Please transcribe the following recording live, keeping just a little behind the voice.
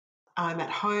I'm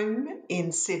at home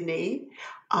in Sydney.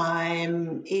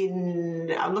 I'm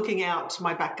looking out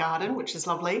my back garden, which is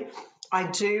lovely. I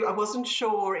wasn't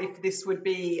sure if this would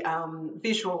be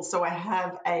visual, so I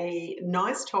have a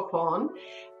nice top on,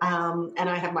 and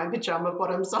I have my pajama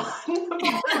bottoms on.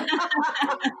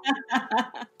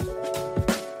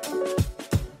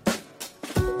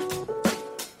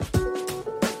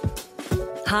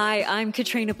 Hi, I'm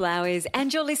Katrina Blowers,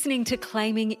 and you're listening to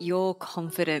Claiming Your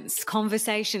Confidence,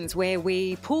 conversations where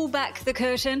we pull back the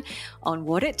curtain on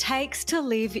what it takes to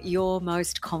live your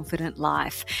most confident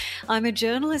life. I'm a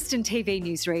journalist and TV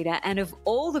newsreader, and of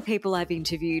all the people I've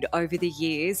interviewed over the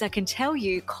years, I can tell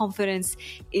you confidence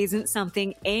isn't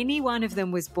something any one of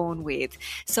them was born with.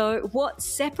 So what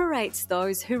separates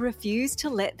those who refuse to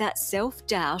let that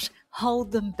self-doubt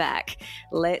hold them back?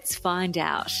 Let's find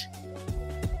out.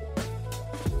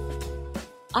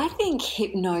 I think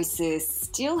hypnosis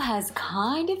still has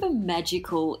kind of a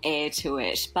magical air to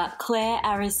it, but Claire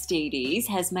Aristides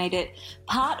has made it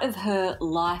part of her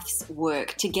life's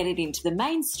work to get it into the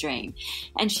mainstream.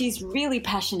 And she's really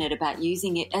passionate about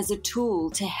using it as a tool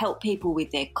to help people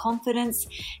with their confidence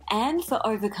and for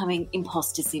overcoming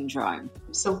imposter syndrome.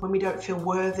 So when we don't feel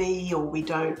worthy or we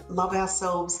don't love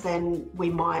ourselves, then we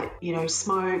might,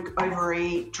 smoke,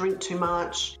 overeat, drink too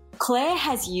much. Claire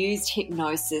has used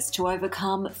hypnosis to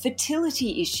overcome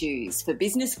fertility issues, for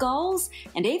business goals,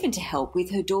 and even to help with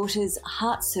her daughter's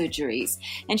heart surgeries.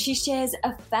 And she shares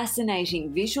a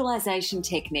fascinating visualization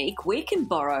technique we can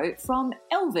borrow from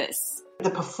Elvis. The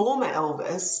performer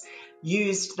Elvis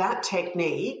used that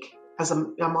technique as a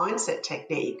mindset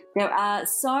technique. There are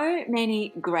so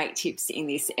many great tips in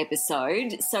this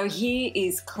episode. So here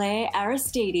is Claire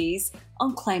Aristides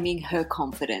on claiming her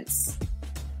confidence.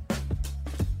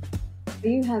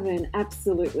 You have an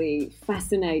absolutely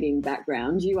fascinating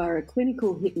background. You are a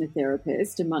clinical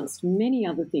hypnotherapist, amongst many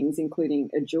other things,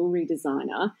 including a jewellery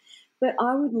designer. But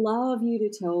I would love you to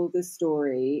tell the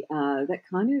story that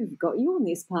kind of got you on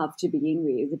this path to begin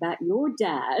with, about your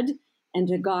dad and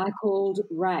a guy called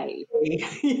Ray.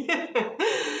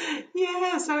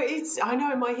 Yeah, so I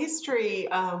know my history,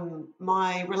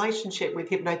 my relationship with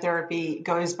hypnotherapy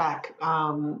goes back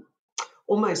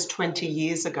almost 20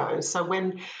 years ago. So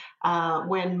when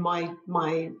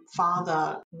my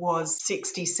father was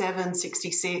 67,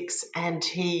 66, and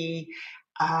he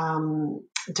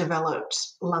developed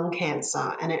lung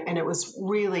cancer, and it was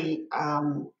really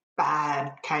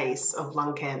bad case of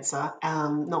lung cancer.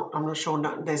 I'm not sure.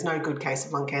 No, there's no good case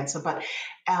of lung cancer, but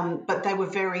they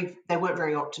weren't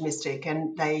very optimistic,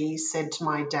 and they said to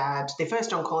my dad, their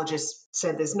first oncologist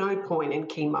said there's no point in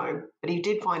chemo, but he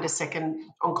did find a second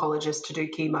oncologist to do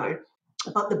chemo.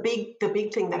 But the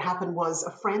big thing that happened was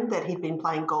a friend that he'd been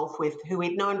playing golf with, who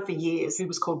he'd known for years, who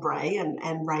was called Ray,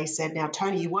 and Ray said, "Now,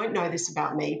 Tony, you won't know this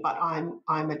about me, but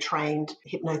I'm a trained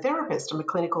hypnotherapist. I'm a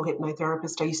clinical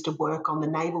hypnotherapist. I used to work on the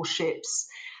naval ships."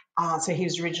 So he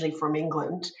was originally from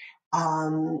England.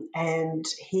 And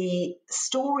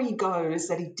story goes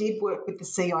that he did work with the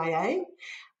CIA,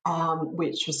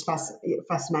 which was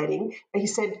fascinating. But he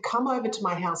said, "Come over to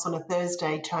my house on a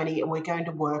Thursday, Tony, and we're going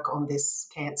to work on this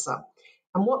cancer."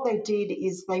 And what they did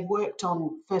is they worked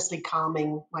on firstly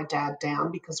calming my dad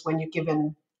down, because when you're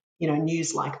given,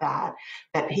 news like that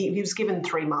he was given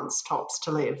 3 months tops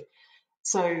to live.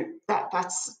 So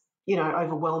that's,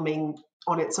 overwhelming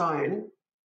on its own.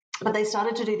 But they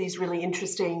started to do these really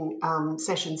interesting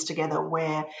sessions together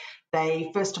where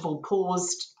they, first of all,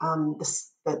 paused,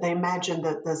 they imagined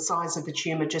that the size of the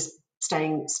tumour just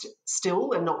staying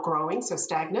still and not growing, so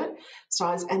stagnant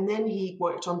size. And then he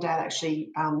worked on Dad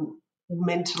actually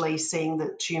mentally seeing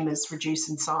the tumours reduce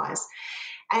in size.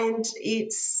 And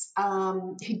his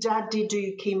dad did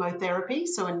do chemotherapy,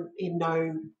 so in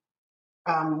no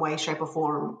way, shape or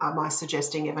form am I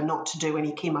suggesting ever not to do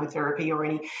any chemotherapy or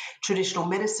any traditional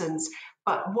medicines.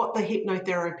 But what the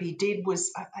hypnotherapy did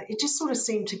was it just sort of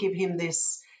seemed to give him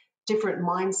this different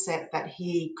mindset that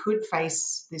he could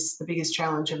face the biggest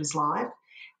challenge of his life.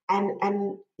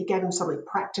 And it gave him something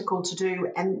practical to do,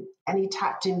 and he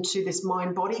tapped into this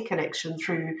mind-body connection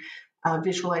through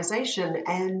visualization,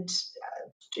 and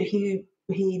he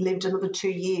lived another 2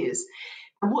 years.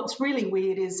 And what's really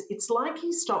weird is it's like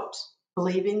he stopped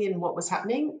believing in what was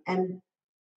happening, and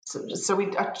so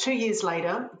we 2 years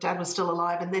later, Dad was still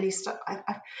alive, and then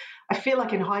I feel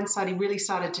like in hindsight he really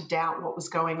started to doubt what was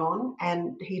going on,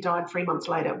 and he died 3 months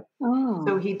later. Oh.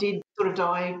 So he did sort of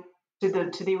die to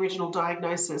the original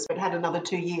diagnosis, but had another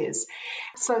 2 years.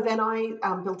 So then I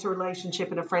built a relationship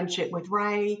and a friendship with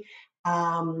Ray.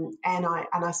 And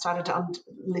I started to,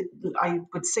 I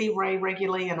would see Ray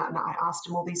regularly, and I asked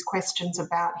him all these questions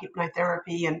about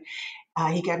hypnotherapy, and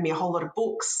he gave me a whole lot of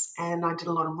books, and I did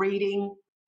a lot of reading.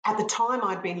 At the time,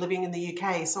 I'd been living in the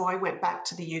UK, so I went back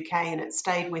to the UK, and it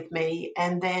stayed with me.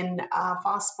 And then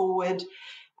fast forward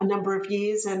a number of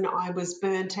years, and I was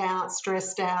burnt out,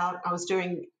 stressed out. I was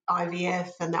doing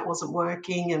IVF, and that wasn't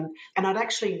working, and I'd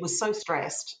actually was so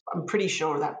stressed. I'm pretty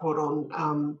sure that brought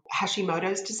on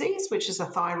Hashimoto's disease, which is a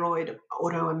thyroid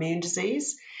autoimmune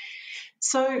disease.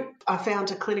 So I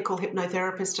found a clinical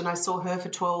hypnotherapist, and I saw her for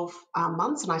 12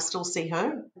 months, and I still see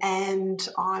her. And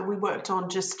we worked on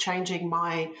just changing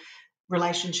my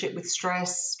relationship with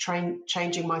stress,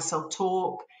 changing my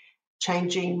self-talk,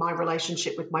 changing my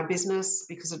relationship with my business,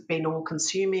 because it'd been all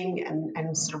consuming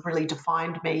and sort of really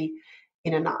defined me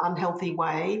in an unhealthy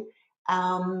way.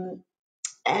 And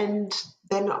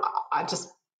then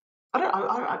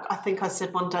I think I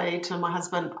said one day to my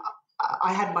husband,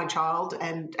 I had my child,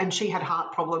 and she had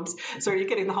heart problems. So you're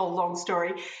getting the whole long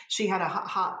story. She had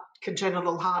a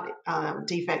congenital heart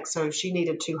defect, so she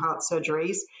needed 2 heart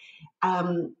surgeries.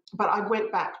 But I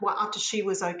went back after she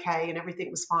was okay and everything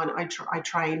was fine. I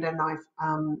trained, and I've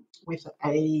with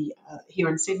here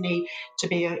in Sydney to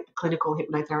be a clinical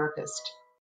hypnotherapist.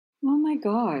 Oh my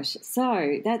gosh.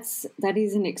 So that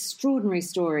is an extraordinary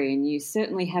story, and you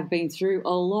certainly have been through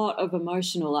a lot of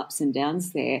emotional ups and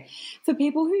downs there. For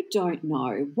people who don't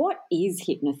know, what is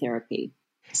hypnotherapy?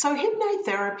 So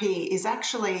hypnotherapy is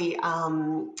actually,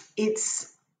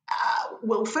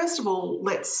 well, first of all,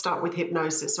 let's start with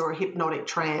hypnosis or a hypnotic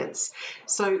trance.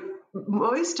 So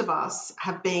most of us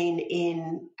have been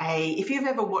in if you've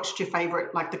ever watched your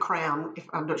favorite, like The Crown,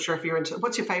 I'm not sure if you're into,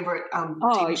 what's your favorite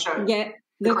TV show? Yeah.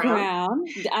 The Crown.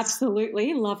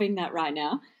 Absolutely. Loving that right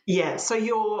now. Yeah. So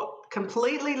you're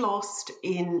completely lost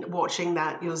in watching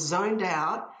that. You're zoned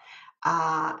out.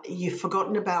 You've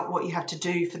forgotten about what you have to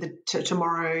do for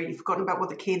tomorrow. You've forgotten about what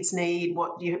the kids need,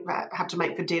 what you have to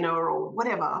make for dinner or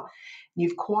whatever.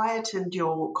 You've quietened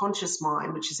your conscious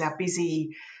mind, which is our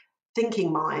busy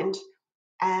thinking mind,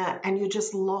 and you're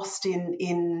just lost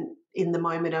in the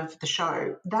moment of the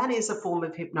show. That is a form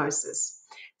of hypnosis.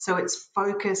 So it's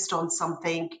focused on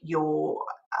something. Your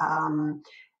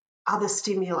other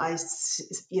stimulus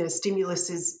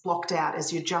is blocked out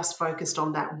as you're just focused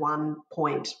on that one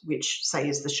point, which, say,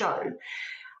 is the show.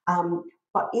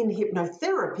 But in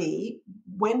hypnotherapy,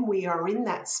 when we are in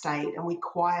that state and we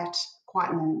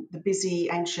quieten the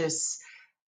busy, anxious,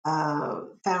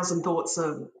 1,000 thoughts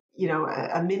a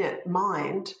minute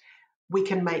mind, we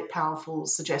can make powerful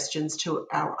suggestions to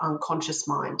our unconscious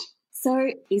mind.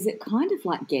 So is it kind of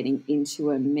like getting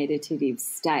into a meditative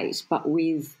state, but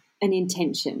with an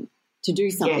intention to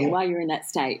do something while you're in that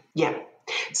state? Yeah.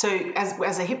 So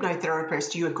as a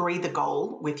hypnotherapist, you agree the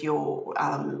goal with your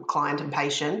client and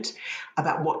patient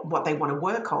about what they want to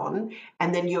work on,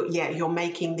 and then you're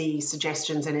making the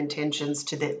suggestions and intentions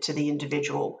to the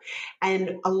individual.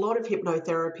 And a lot of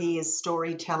hypnotherapy is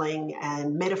storytelling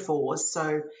and metaphors.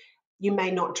 So you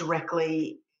may not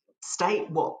directly state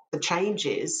what the change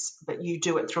is, but you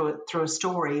do it through a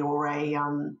story or a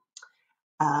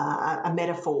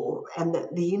metaphor, and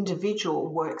the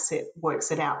individual works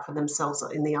it out for themselves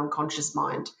in the unconscious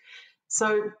mind.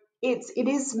 So it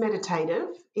is meditative.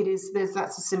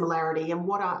 That's a similarity. And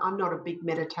I'm not a big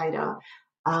meditator.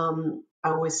 I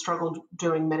always struggled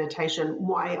doing meditation.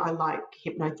 Why I like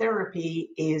hypnotherapy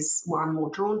is, where I'm more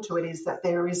drawn to it, is that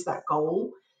there is that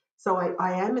goal. So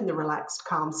I am in the relaxed,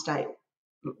 calm state,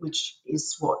 which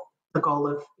is what the goal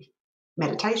of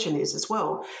meditation is as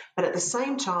well. But at the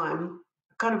same time,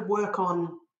 kind of work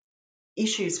on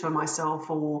issues for myself,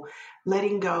 or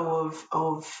letting go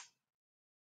of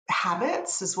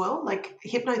habits as well. Like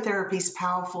hypnotherapy is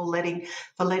powerful letting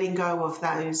go of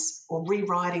those, or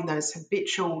rewriting those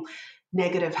habitual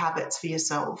negative habits for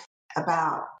yourself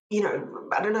about,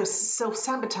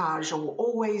 self-sabotage, or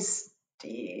always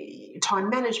time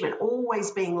management,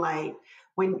 always being late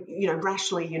when,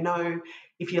 rationally,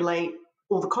 if you're late,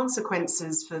 all the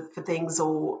consequences for things,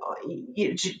 or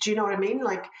do you know what I mean?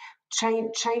 Like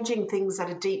changing things at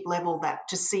a deep level that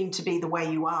just seem to be the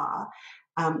way you are.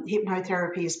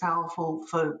 Hypnotherapy is powerful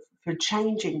for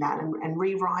changing that and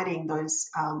rewriting those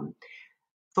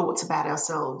thoughts about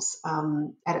ourselves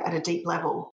at a deep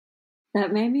level.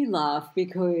 That made me laugh,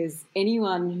 because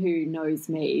anyone who knows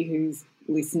me, who's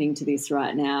listening to this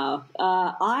right now,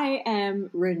 I am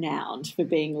renowned for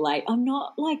being late. I'm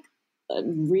not like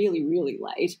really, really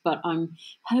late, but I'm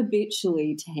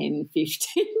habitually 10,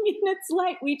 15 minutes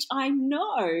late, which I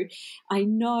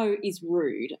know is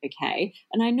rude, okay?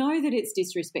 And I know that it's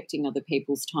disrespecting other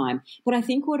people's time. But I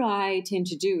think what I tend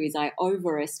to do is I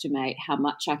overestimate how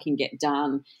much I can get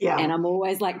done. Yeah. And I'm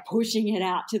always like pushing it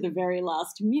out to the very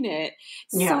last minute.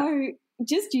 Yeah. So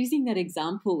just using that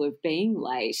example of being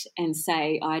late and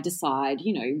say, I decide,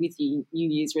 with New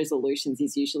Year's resolutions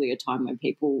is usually a time when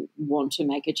people want to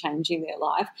make a change in their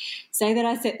life. Say that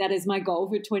I set that as my goal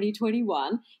for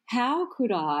 2021. How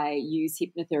could I use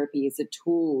hypnotherapy as a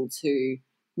tool to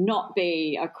not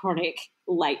be a chronic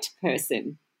late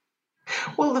person?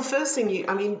 Well, the first thing you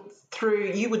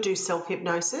would do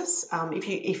self-hypnosis.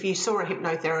 If you saw a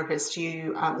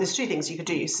hypnotherapist, there's two things you could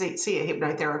do. You see a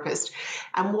hypnotherapist,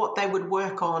 and what they would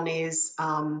work on is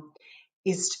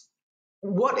you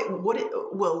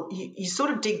sort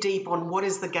of dig deep on what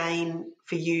is the gain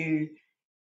for you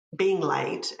being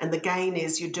late, and the gain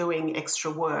is you're doing extra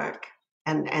work,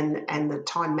 and the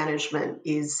time management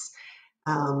is.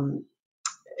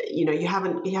 You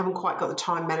haven't quite got the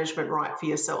time management right for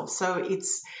yourself. So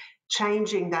it's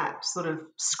changing that sort of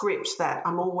script that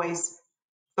I'm always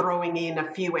throwing in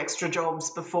a few extra jobs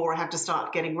before I have to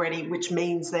start getting ready, which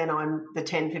means then I'm the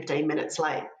 10, 15 minutes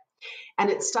late.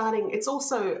 And it's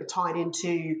also tied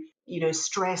into,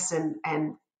 stress and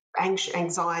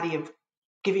anxiety of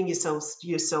giving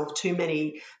yourself too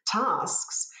many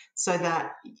tasks, so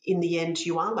that in the end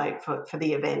you are late for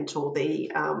the event or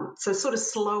so sort of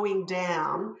slowing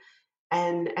down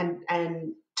and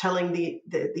telling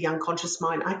the unconscious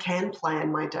mind, I can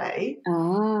plan my day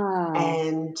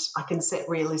and I can set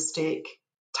realistic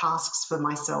tasks for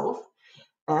myself.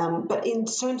 But in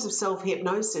terms of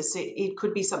self-hypnosis, it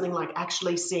could be something like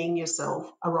actually seeing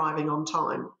yourself arriving on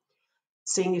time,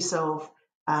 seeing yourself,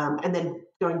 and then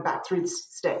going back through the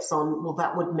steps on, well,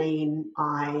 that would mean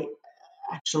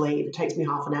if it takes me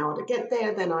half an hour to get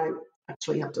there, then I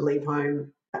actually have to leave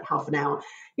home at half an hour.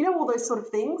 All those sort of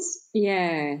things.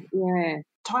 Yeah.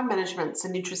 Time management's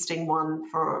an interesting one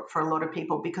for a lot of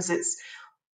people because it's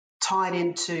tied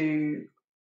into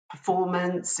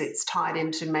performance. It's tied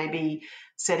into maybe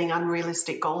setting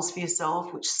unrealistic goals for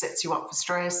yourself, which sets you up for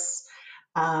stress,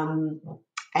 and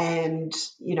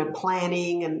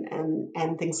planning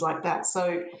and things like that.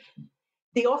 So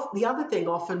the other thing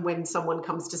often when someone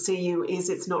comes to see you is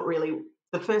it's not really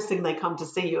the first thing they come to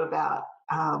see you about.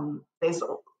 There's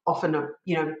often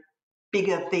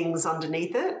bigger things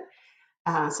underneath it.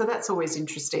 So that's always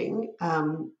interesting.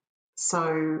 But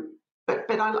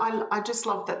I just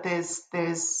love that there's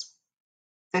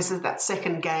that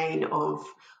second gain of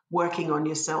working on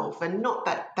yourself, and not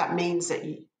that means that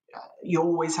you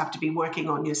always have to be working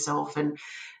on yourself and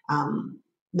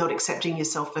not accepting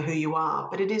yourself for who you are.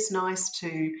 But it is nice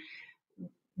to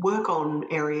work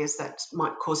on areas that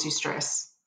might cause you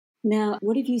stress. Now,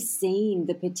 what have you seen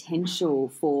the potential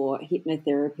for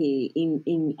hypnotherapy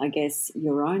in I guess,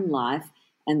 your own life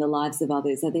and the lives of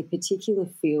others? Are there particular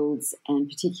fields and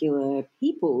particular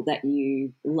people that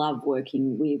you love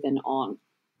working with and on?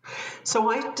 So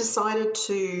I decided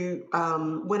to,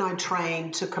 when I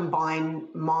trained, to combine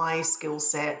my skill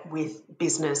set with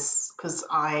business, because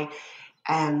I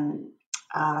am,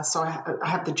 so I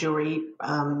have the jewelry,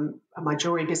 my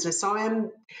jewelry business. So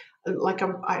I'm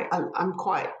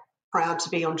quite proud to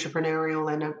be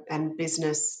entrepreneurial and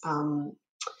business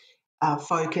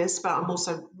focused, but I'm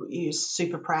also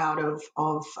super proud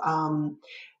of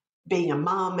being a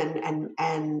mum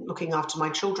and looking after my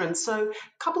children. So a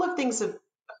couple of things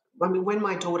when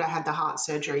my daughter had the heart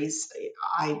surgeries,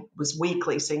 I was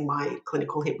weekly seeing my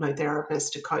clinical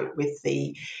hypnotherapist to cope with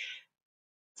the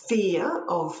fear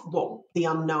of the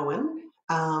unknown.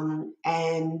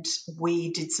 And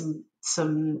we did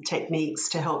some techniques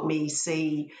to help me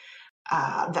see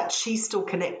that she's still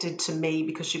connected to me,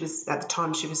 because at the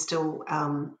time she was still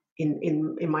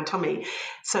in my tummy,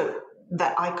 so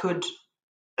that I could,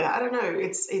 I don't know,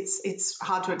 it's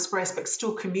hard to express, but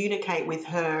still communicate with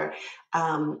her.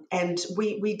 And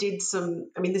we did some,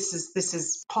 this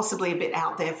is possibly a bit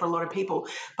out there for a lot of people,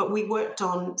 but we worked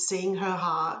on seeing her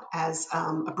heart as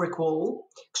a brick wall.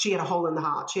 She had a hole in the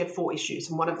heart. She had 4 issues,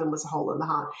 and one of them was a hole in the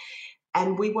heart.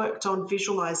 And we worked on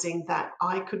visualizing that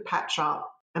I could patch up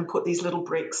and put these little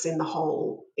bricks in the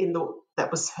hole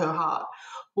that was her heart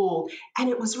wall. And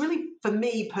it was really, for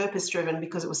me, purpose driven,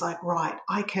 because it was like, right,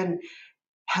 I can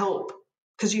help,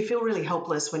 because you feel really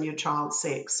helpless when your child's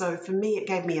sick. So for me, it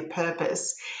gave me a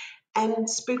purpose. And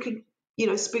spooky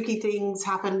things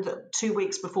happened 2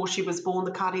 weeks before she was born.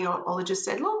 The cardiologist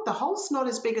said, look, the hole's not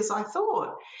as big as I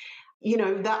thought.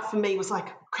 That for me was like,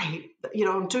 great,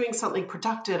 I'm doing something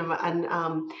productive.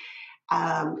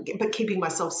 but keeping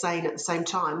myself sane at the same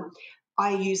time.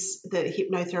 I use the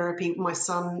hypnotherapy. My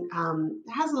son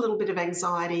has a little bit of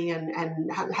anxiety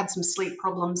and had some sleep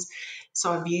problems.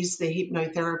 So I've used the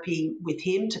hypnotherapy with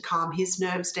him to calm his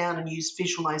nerves down and use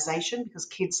visualization because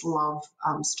kids love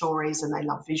stories and they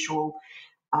love visual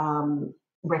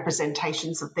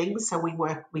representations of things. So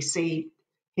we see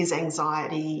his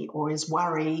anxiety or his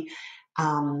worry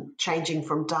changing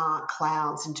from dark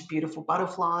clouds into beautiful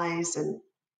butterflies,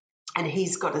 and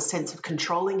he's got a sense of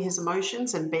controlling his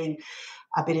emotions and being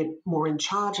a bit more in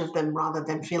charge of them rather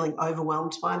than feeling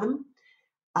overwhelmed by them.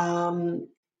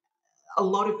 A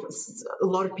lot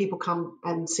of people come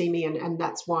and see me, and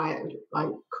that's why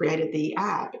I created the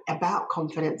app about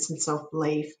confidence and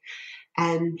self-belief.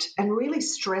 And really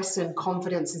stress and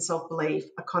confidence and self-belief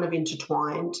are kind of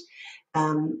intertwined.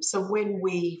 So when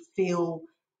we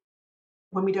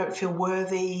don't feel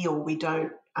worthy or we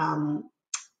don't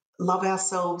love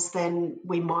ourselves, then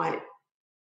we might,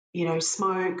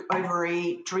 smoke,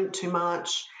 overeat, drink too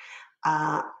much,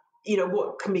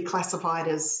 what can be classified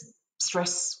as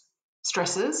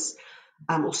stresses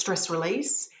or stress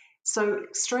release. So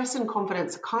stress and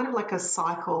confidence are kind of like a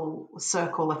circle,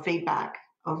 a feedback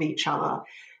of each other.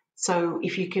 So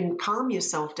if you can calm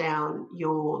yourself down,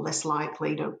 you're less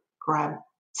likely to grab,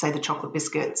 say, the chocolate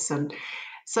biscuits. And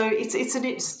so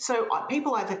so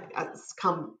people either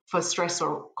come for stress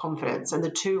or confidence, and the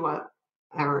two are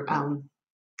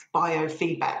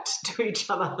biofeedback to each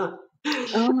other.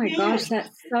 Oh my gosh,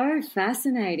 that's so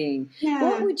fascinating. Yeah.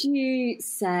 What would you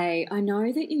say? I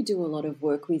know that you do a lot of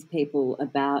work with people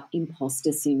about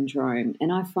imposter syndrome,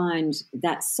 and I find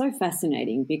that so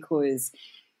fascinating because,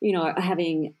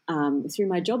 having through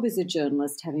my job as a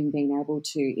journalist, having been able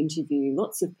to interview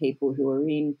lots of people who are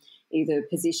in either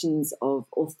positions of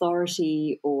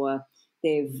authority or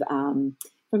they've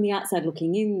from the outside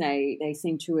looking in, they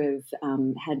seem to have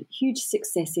had huge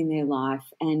success in their life,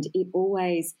 and it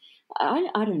always, I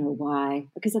don't know why,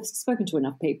 because I've spoken to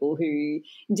enough people who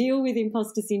deal with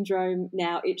imposter syndrome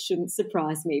now, it shouldn't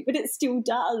surprise me, but it still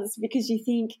does, because you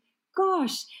think,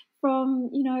 gosh, from,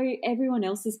 everyone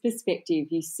else's perspective,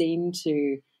 you seem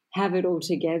to have it all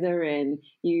together and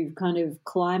you've kind of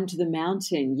climbed the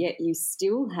mountain, yet you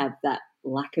still have that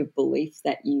lack of belief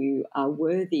that you are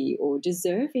worthy or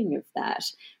deserving of that.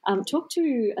 Talk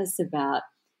to us about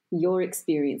your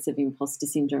experience of imposter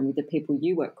syndrome with the people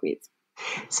you work with.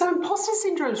 So imposter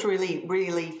syndrome is really,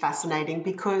 really fascinating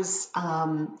because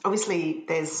obviously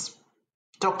there's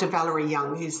Dr. Valerie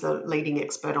Young, who's the leading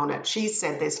expert on it. She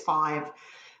said there's five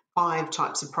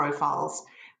types of profiles.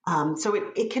 So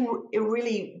it can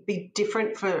really be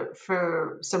different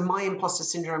so my imposter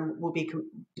syndrome will be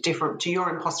different to your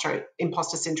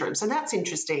imposter syndrome. So that's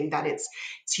interesting that it's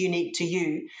unique to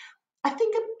you. I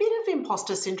think a bit of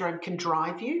imposter syndrome can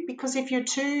drive you because if you're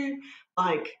too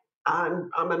like, I'm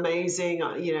amazing,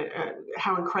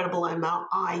 how incredible am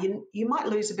I, you might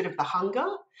lose a bit of the hunger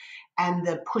and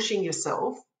the pushing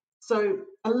yourself. So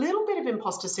a little bit of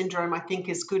imposter syndrome, I think,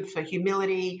 is good for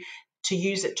humility, to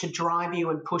use it to drive you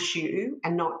and push you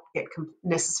and not get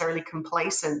necessarily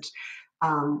complacent,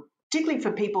 particularly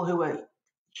for people who are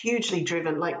hugely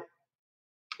driven, like,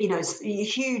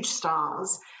 huge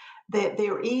stars.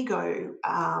 Their ego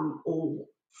or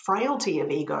frailty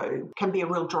of ego can be a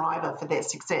real driver for their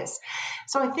success.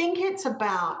 So I think it's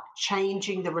about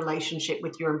changing the relationship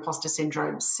with your imposter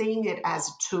syndrome, seeing it as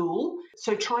a tool.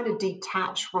 So trying to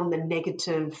detach from the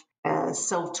negative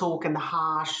self-talk and the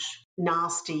harsh,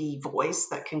 nasty voice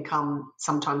that can come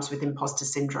sometimes with imposter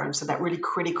syndrome. So that really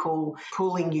critical,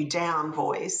 pulling you down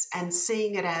voice, and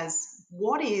seeing it as,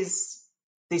 what is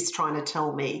this trying to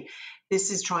tell me? This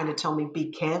is trying to tell me,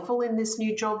 be careful in this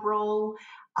new job role.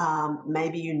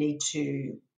 Maybe you need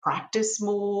to practice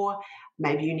more.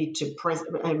 Maybe you need to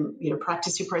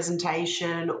practice your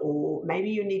presentation, or maybe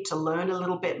you need to learn a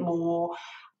little bit more.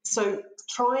 So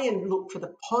try and look for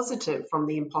the positive from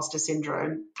the imposter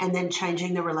syndrome, and then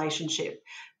changing the relationship,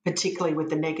 particularly with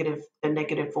the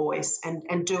negative voice,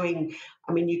 and doing,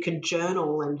 you can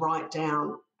journal and write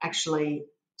down, actually,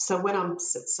 so when I'm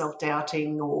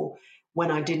self-doubting or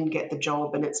when I didn't get the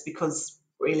job and it's because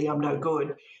really I'm no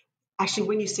good, actually,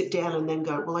 when you sit down and then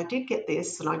go, well, I did get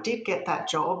this and I did get that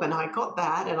job and I got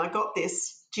that and I got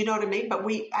this. Do you know what I mean? But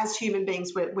we, as human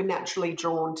beings, we're naturally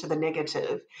drawn to the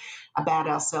negative about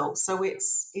ourselves. So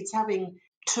it's having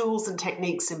tools and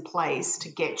techniques in place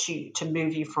to get you, to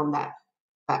move you from that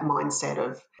mindset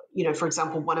of, for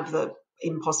example, one of the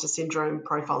imposter syndrome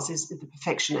profiles is the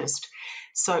perfectionist.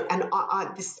 So, and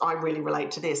I really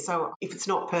relate to this. So if it's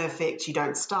not perfect, you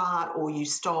don't start, or you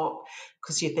stop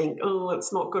because you think, oh,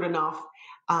 it's not good enough.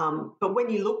 But when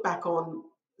you look back on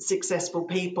successful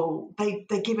people, they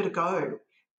give it a go.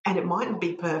 And it mightn't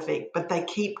be perfect, but they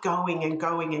keep going and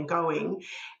going and going.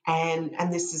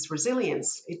 And this is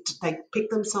resilience. They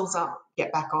pick themselves up,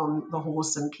 get back on the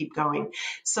horse and keep going.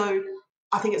 So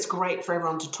I think it's great for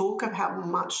everyone to talk about how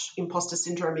much imposter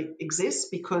syndrome exists,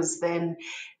 because then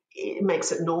it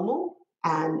makes it normal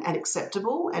and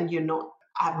acceptable, and you're not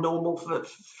abnormal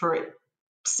for it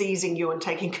seizing you and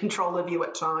taking control of you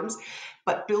at times,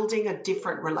 but building a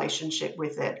different relationship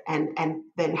with it, and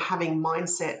then having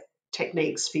mindset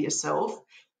techniques for yourself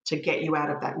to get you out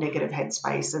of that negative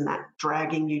headspace and that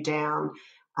dragging you down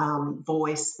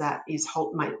voice that is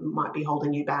might be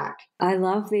holding you back. I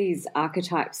love these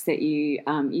archetypes that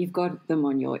you've got them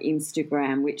on your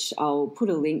Instagram, which I'll put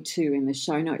a link to in the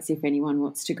show notes if anyone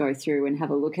wants to go through and have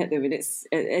a look at them. And it's,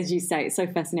 as you say, it's so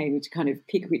fascinating to kind of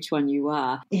pick which one you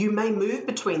are. You may move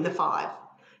between the 5.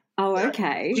 Oh,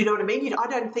 okay. Do you know what I mean? I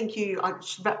don't think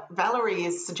Valerie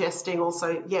is suggesting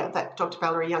also, that Dr.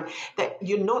 Valerie Young, that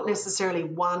you're not necessarily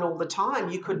one all the time.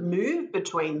 You could move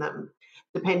between them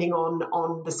depending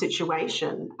on the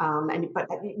situation, but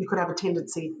you could have a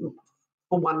tendency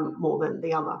for one more than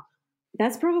the other.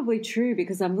 That's probably true,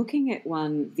 because I'm looking at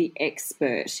one, The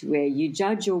Expert, where you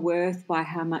judge your worth by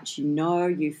how much you know,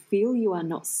 you feel you are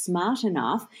not smart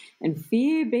enough, and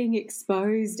fear being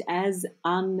exposed as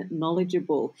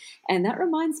unknowledgeable. And that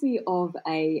reminds me of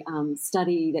a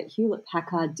study that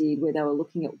Hewlett-Packard did, where they were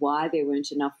looking at why there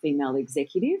weren't enough female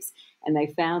executives, and they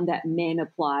found that men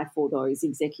apply for those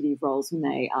executive roles when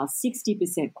they are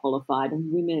 60% qualified,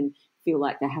 and women feel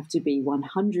like they have to be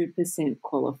 100%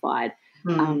 qualified.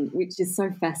 Which is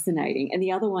so fascinating. And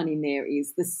the other one in there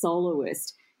is the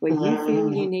soloist, where you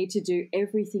feel you need to do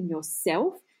everything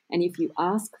yourself, and if you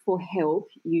ask for help,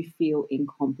 you feel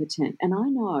incompetent. And I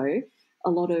know a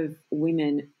lot of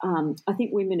women, I think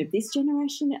women of this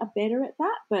generation are better at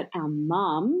that, but our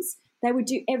mums, they would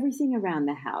do everything around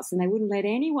the house and they wouldn't let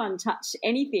anyone touch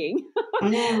anything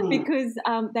because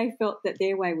they felt that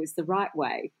their way was the right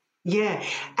way. Yeah,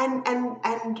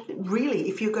 and really,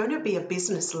 if you're going to be a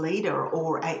business leader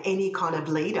or any kind of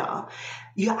leader,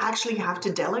 you actually have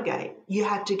to delegate. You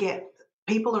have to get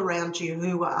people around you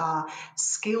who are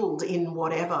skilled in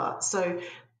whatever. So,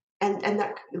 and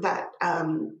that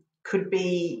could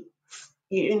be,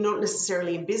 not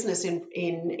necessarily in business,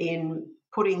 in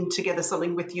putting together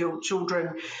something with your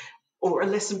children or a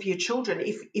lesson for your children.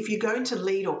 If you're going to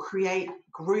lead or create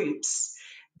groups,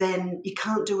 then you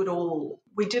can't do it all.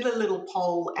 We did a little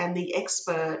poll, and The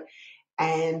Expert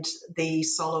and the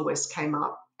soloist came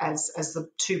up as the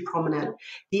two prominent.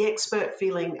 The expert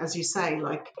feeling, as you say,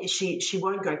 like she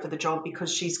won't go for the job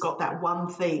because she's got that one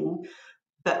thing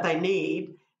that they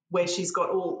need, where she's got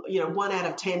all, 1 out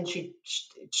of 10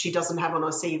 she doesn't have on her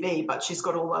CV, but she's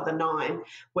got all other 9,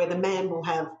 where the man will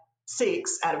have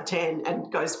 6 out of 10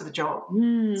 and goes for the job.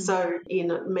 So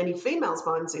in many females'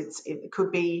 minds, it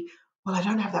could be, well, I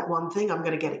don't have that one thing, I'm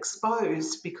going to get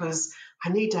exposed because I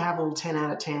need to have all 10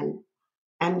 out of 10.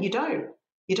 And you don't,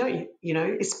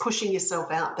 it's pushing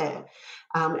yourself out there.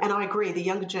 And I agree, the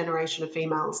younger generation of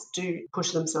females do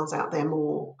push themselves out there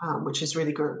more, which is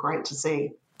really great to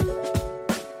see.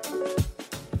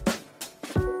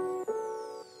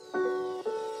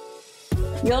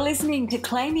 You're listening to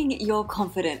Claiming Your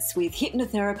Confidence with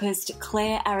hypnotherapist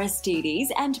Claire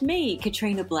Aristides and me,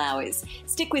 Katrina Blowers.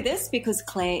 Stick with us because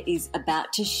Claire is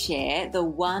about to share the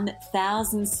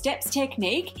 1,000 steps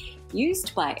technique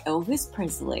used by Elvis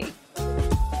Presley.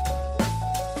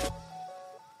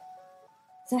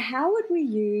 So how would we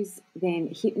use then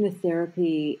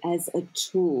hypnotherapy as a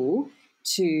tool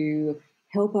to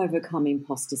help overcome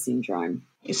imposter syndrome?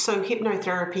 So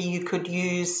hypnotherapy you could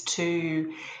use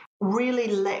to really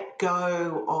let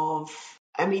go of,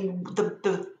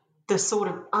 the sort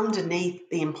of underneath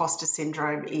the imposter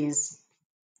syndrome is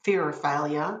fear of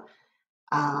failure,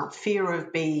 fear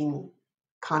of being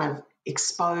kind of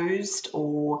exposed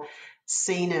or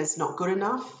seen as not good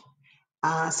enough.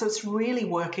 So it's really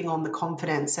working on the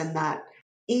confidence, and that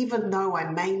even though I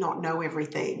may not know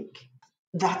everything,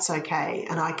 that's okay,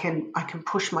 and I can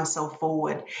push myself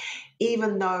forward.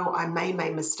 Even though I may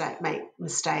make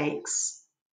mistakes,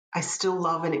 I still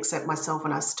love and accept myself,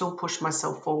 and I still push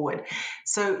myself forward.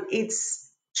 So it's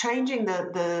changing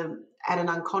the at an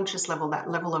unconscious level,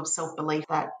 that level of self-belief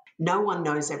that no one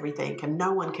knows everything and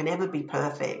no one can ever be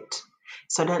perfect.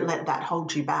 So don't let that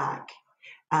hold you back.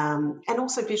 And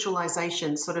also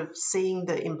visualization, sort of seeing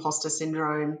the imposter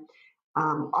syndrome.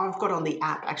 I've got on the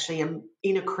app actually an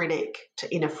inner critic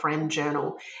to inner friend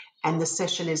journal, and the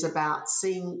session is about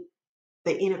seeing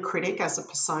the inner critic as a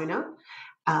persona,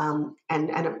 and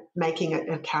making it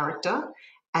a character,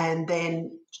 and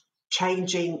then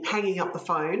hanging up the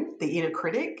phone, the inner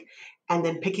critic, and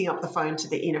then picking up the phone to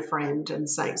the inner friend and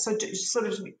saying, so sort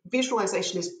of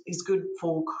visualization is good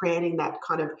for creating that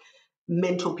kind of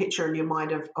mental picture in your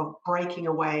mind of breaking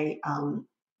away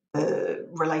the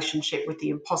relationship with the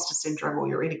imposter syndrome or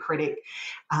your inner critic,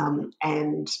 and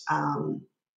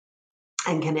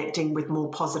connecting with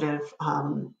more positive.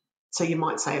 So you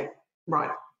might say,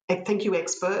 right, thank you,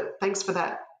 expert. Thanks for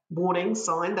that warning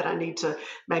sign that I need to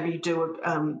maybe do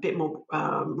a bit more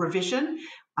revision.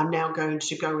 I'm now going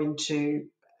to go into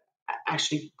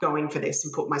actually going for this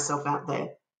and put myself out there.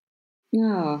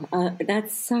 Oh,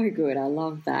 that's so good. I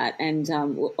love that. And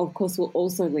of course, we'll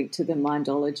also link to the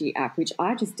Mindology app, which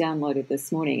I just downloaded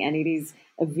this morning, and it is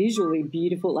a visually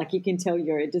beautiful, like you can tell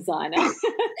you're a designer.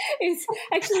 It's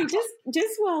actually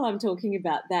just while I'm talking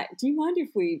about that, do you mind if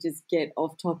we just get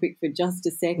off topic for just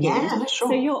a second? Yeah, sure.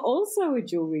 So you're also a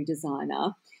jewellery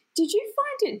designer. Did you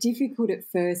find it difficult at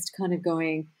first kind of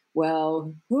going,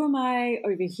 well, who am I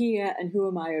over here and who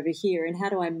am I over here, and how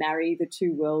do I marry the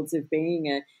two worlds of being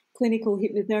a clinical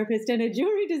hypnotherapist and a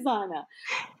jewelry designer?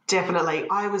 Definitely.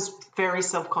 I was very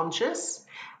self-conscious,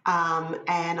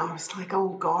 and I was like, oh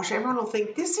gosh, everyone will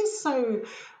think this is so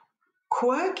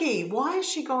quirky. Why is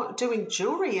she doing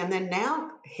jewelry and then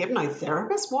now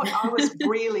hypnotherapist? I was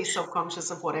really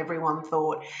self-conscious of what everyone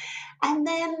thought. And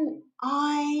then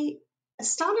I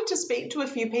started to speak to a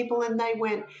few people and they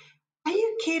went, are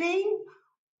you kidding?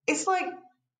 It's like,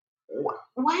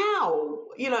 wow,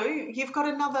 you've got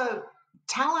another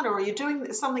talent or you're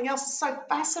doing something else. It's so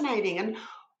fascinating. And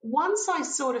once I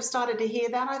sort of started to hear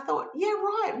that, I thought, yeah,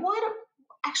 right.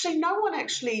 No one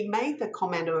actually made the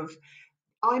comment of,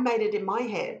 I made it in my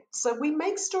head. So we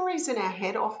make stories in our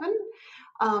head often.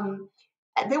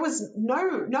 There was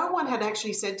no one had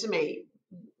actually said to me,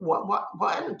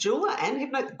 what, jeweler and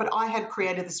hypno? But I had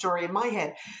created the story in my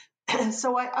head.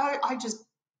 So I just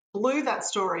blew that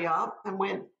story up and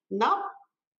went, nope,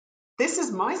 this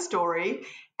is my story.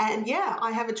 And yeah,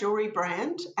 I have a jewelry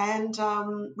brand, and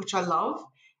which I love,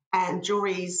 and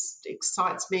jewelry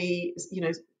excites me.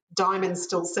 Diamonds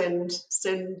still send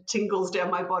tingles down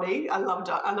my body. I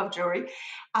love jewelry,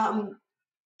 and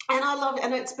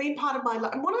it's been part of my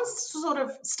life. And when I sort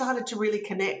of started to really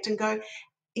connect and go,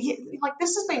 yeah, like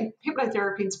this has been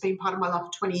hypnotherapy. It's been part of my life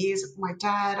for 20 years.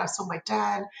 I saw my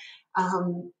dad,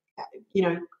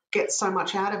 get so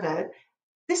much out of it.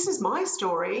 This is my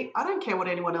story. I don't care what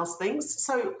anyone else thinks.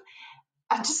 So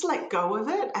I just let go of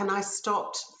it and I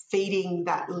stopped feeding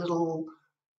that little,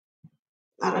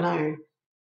 I don't know,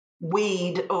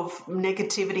 weed of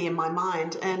negativity in my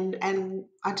mind. And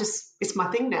it's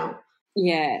my thing now.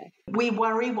 Yeah. We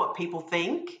worry what people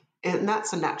think, and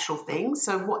that's a natural thing.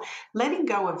 So letting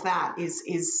go of that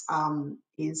is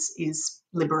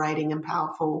liberating and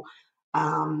powerful.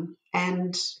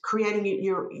 And creating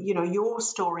your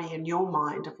story in your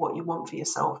mind of what you want for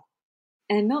yourself.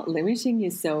 And not limiting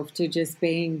yourself to just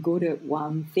being good at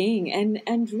one thing.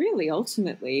 And really,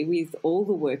 ultimately, with all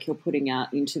the work you're putting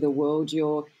out into the world,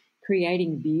 you're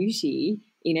creating beauty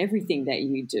in everything that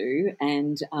you do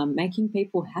and making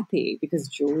people happy, because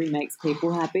jewelry makes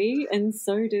people happy, and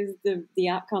so does the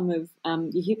outcome of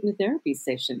your hypnotherapy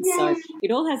sessions. Yeah. So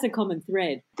it all has a common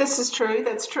thread. This is true.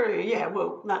 That's true. Yeah,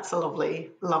 well, that's a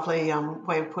lovely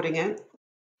way of putting it.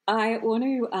 I want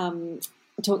to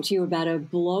talk to you about a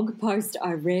blog post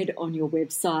I read on your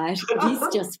website.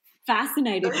 This just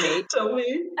fascinated me. Tell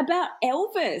me. About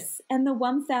Elvis and the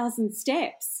 1,000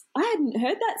 steps. I hadn't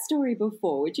heard that story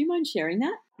before. Would you mind sharing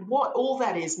that? What all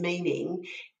that is meaning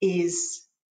is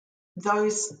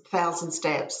those 1,000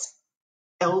 steps,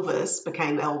 Elvis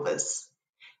became Elvis.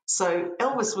 So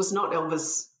Elvis was not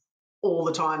Elvis all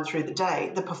the time through the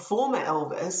day. The performer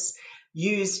Elvis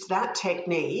used that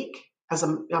technique as a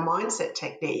mindset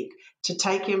technique to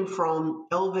take him from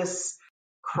Elvis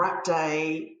crap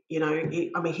day. He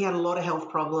had a lot of health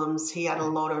problems. He had a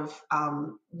lot of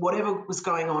whatever was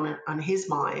going on his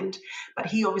mind, but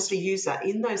he obviously used that.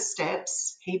 In those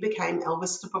steps, he became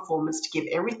Elvis the performance, to give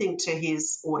everything to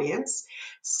his audience,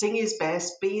 sing his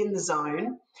best, be in the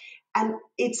zone. And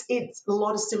it's a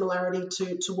lot of similarity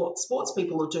to what sports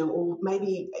people will do, or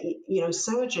maybe,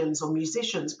 surgeons or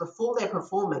musicians before their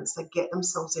performance, they get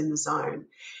themselves in the zone.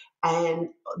 And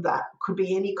that could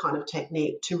be any kind of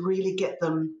technique to really get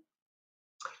them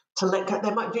to let go.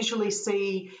 They might visually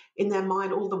see in their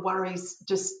mind all the worries,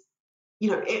 just,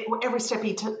 every step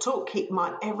he took,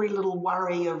 every little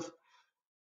worry of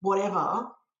whatever,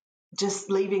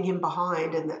 just leaving him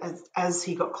behind. And as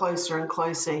he got closer and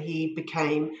closer, he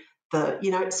became sort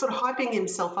of hyping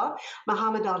himself up.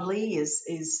 Muhammad Ali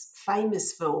is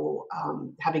famous for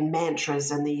having mantras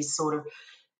and these sort of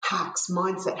hacks,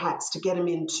 mindset hacks to get them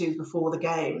into before the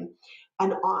game.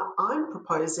 And I'm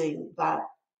proposing that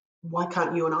why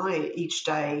can't you and I each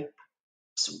day,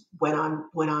 when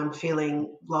I'm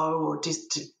feeling low or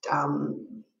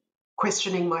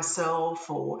questioning myself,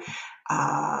 or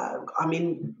I'm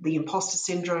in the imposter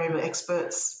syndrome,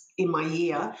 experts in my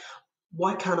ear,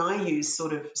 why can't I use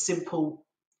sort of simple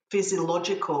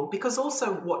physiological, because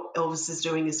also what Elvis is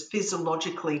doing is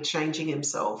physiologically changing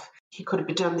himself. He could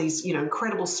have done these,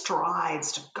 incredible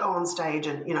strides to go on stage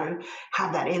and,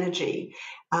 have that energy.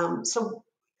 So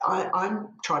I'm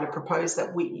trying to propose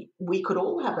that we could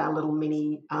all have our little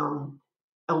mini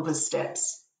Elvis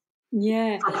steps.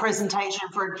 Yeah. For a presentation,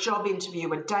 for a job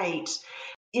interview, a date.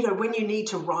 When you need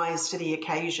to rise to the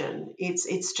occasion,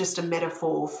 it's just a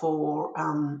metaphor for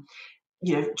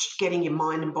getting your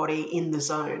mind and body in the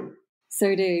zone.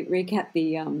 So to recap,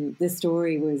 the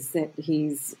story was that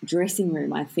his dressing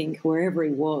room, I think, wherever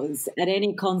he was, at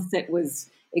any concert was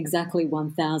exactly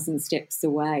 1,000 steps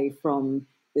away from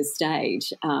the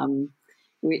stage,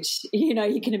 which,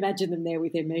 you can imagine them there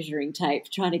with their measuring tape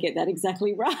trying to get that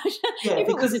exactly right. Yeah, if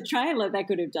it was a trailer, they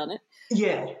could have done it.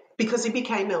 Yeah, because he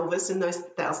became Elvis in those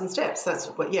 1,000 steps. That's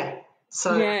what, yeah.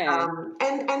 So, yeah.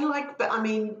 But I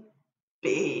mean,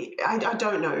 I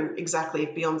don't know exactly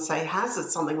if Beyonce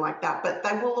has something like that, but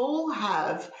they will all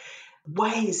have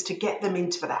ways to get them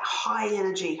into that high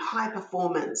energy, high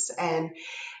performance, and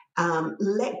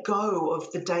let go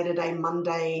of the day-to-day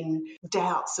mundane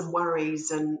doubts and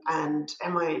worries and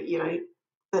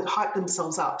that hype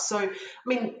themselves up. So, I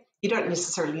mean, you don't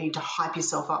necessarily need to hype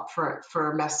yourself up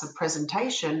for a massive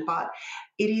presentation, but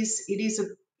it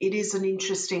is an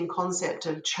interesting concept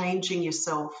of changing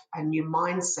yourself and your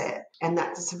mindset, and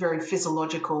that's a very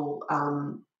physiological.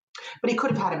 But he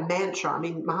could have had a mantra. I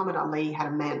mean, Muhammad Ali had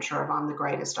a mantra of "I'm the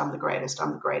greatest, I'm the greatest,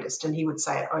 I'm the greatest," and he would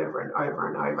say it over and over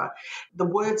and over. The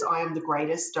words "I am the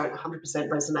greatest" don't 100%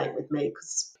 resonate with me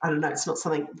because, I don't know, it's not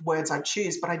words I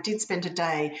choose, but I did spend a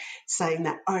day saying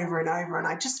that over and over, and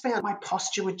I just found my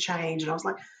posture would change, and I was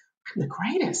like, I'm the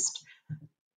greatest.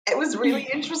 It was really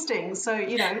interesting. So,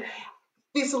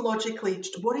 physiologically,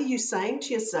 what are you saying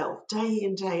to yourself day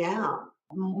in, day out?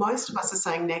 Most of us are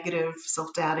saying negative,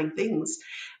 self-doubting things.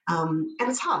 And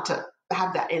it's hard to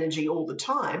have that energy all the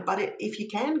time. But if you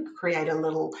can create a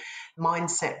little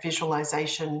mindset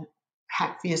visualization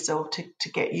hack for yourself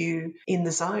to get you in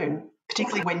the zone,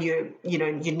 particularly when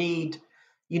you need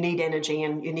energy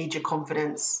and you need your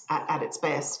confidence at its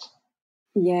best.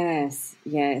 Yes.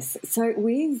 So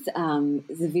with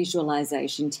the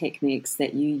visualization techniques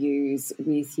that you use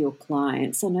with your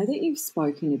clients, I know that you've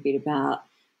spoken a bit about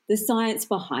the science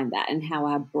behind that and how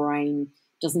our brain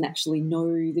doesn't actually know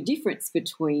the difference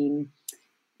between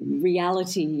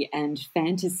reality and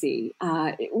fantasy.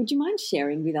 Would you mind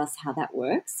sharing with us how that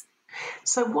works?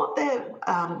 So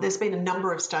there's been a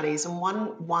number of studies, and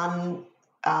one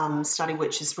study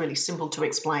which is really simple to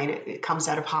explain. It comes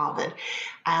out of Harvard.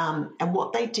 And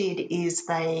what they did is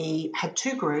they had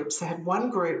two groups. They had one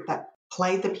group that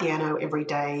played the piano every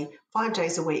day, 5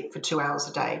 days a week for 2 hours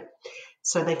a day.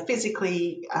 So they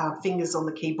physically, fingers on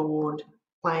the keyboard,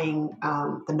 playing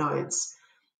the notes.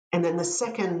 And then the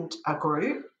second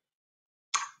group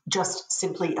just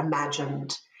simply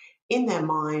imagined in their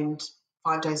mind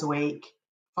 5 days a week,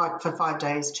 for 5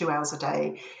 days, 2 hours a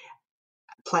day,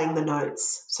 playing the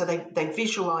notes. So they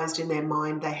visualized in their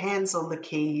mind their hands on the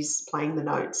keys playing the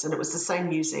notes, and it was the same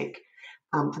music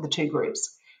for the two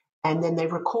groups. And then they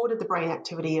recorded the brain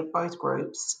activity of both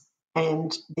groups,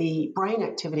 and the brain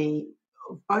activity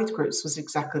of both groups was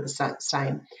exactly the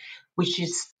same, which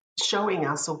is showing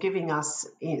us or giving us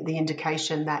the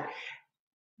indication that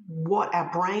what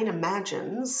our brain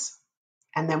imagines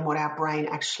and then what our brain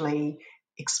actually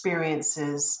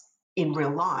experiences in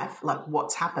real life, like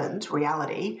what's happened,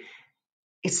 reality,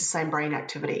 it's the same brain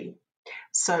activity.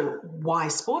 So why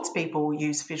sports people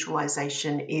use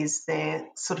visualization is they're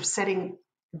sort of setting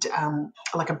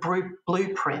like a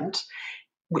blueprint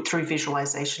through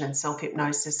visualization and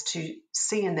self-hypnosis to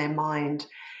see in their mind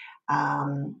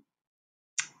how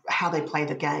they play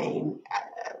the game,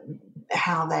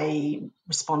 how they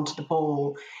respond to the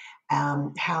ball,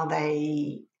 how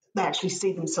they actually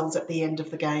see themselves at the end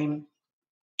of the game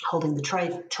holding the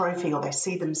trophy, or they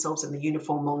see themselves in the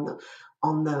uniform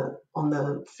on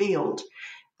the field.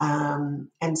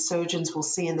 And surgeons will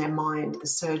see in their mind the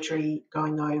surgery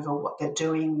going over, what they're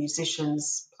doing.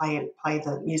 Musicians play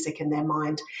the music in their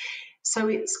mind. So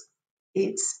it's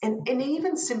and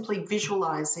even simply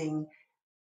visualizing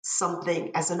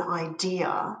something as an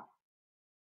idea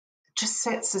just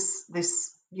sets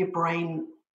this your brain.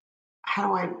 How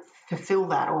do I fulfill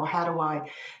that, or how do I?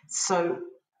 So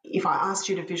if I asked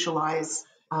you to visualize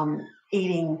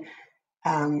eating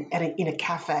in a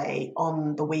cafe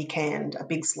on the weekend, a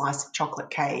big slice of chocolate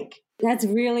cake. That's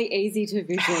really easy to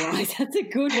visualize. That's a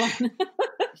good one.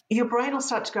 Your brain will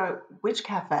start to go, which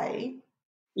cafe?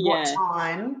 Yeah. What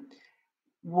time?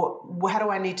 How do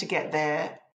I need to get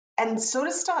there? And sort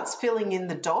of starts filling in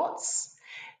the dots.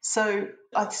 So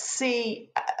I see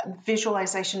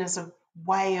visualization as a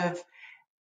way of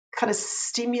kind of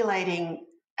stimulating,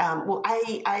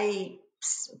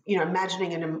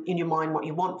 imagining in your mind what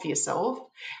you want for yourself,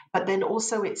 but then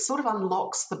also it sort of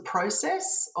unlocks the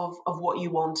process of what you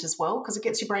want as well, because it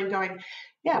gets your brain going,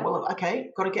 yeah, well,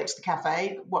 okay, got to get to the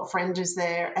cafe, what friend is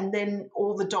there? And then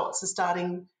all the dots are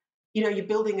starting, you're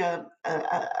building a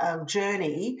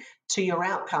journey to your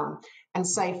outcome. And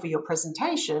say for your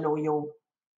presentation or your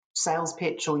sales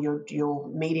pitch or your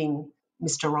meeting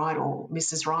Mr. Right or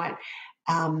Mrs. Right,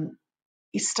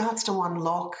 it starts to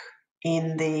unlock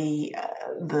in the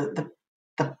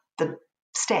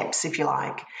steps, if you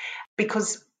like,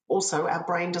 because also our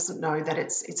brain doesn't know that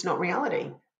it's not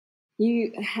reality.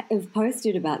 You have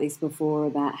posted about this before,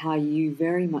 about how you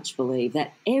very much believe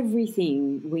that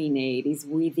everything we need is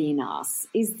within us.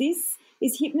 Is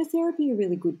hypnotherapy a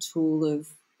really good tool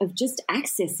of just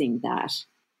accessing that?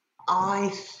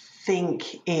 I think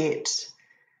it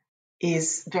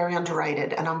is very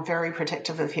underrated, and I'm very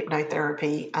protective of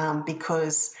hypnotherapy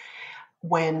because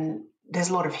when there's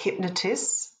a lot of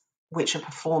hypnotists, which are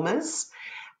performers,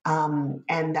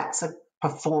 and that's a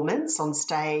performance on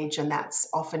stage, and that's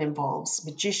often involves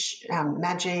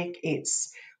magic.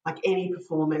 It's like any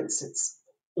performance, it's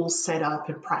all set up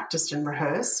and practiced and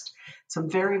rehearsed. So I'm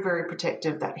very, very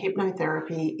protective that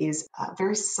hypnotherapy is a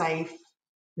very safe,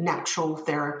 natural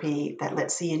therapy that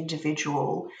lets the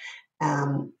individual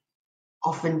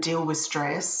often deal with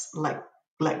stress,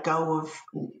 let go of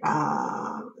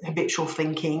habitual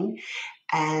thinking,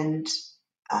 and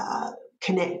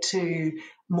connect to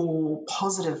more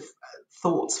positive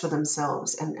thoughts for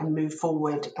themselves and move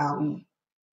forward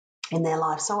in their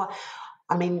life. So,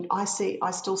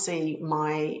 I still see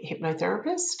my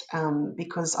hypnotherapist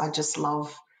because I just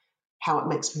love how it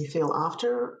makes me feel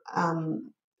after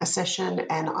a session,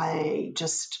 and I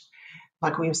just,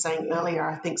 like we were saying earlier,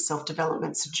 I think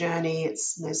self-development's a journey.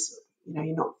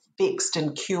 You're not fixed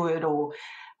and cured, or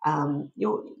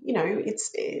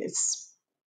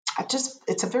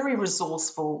it's a very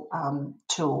resourceful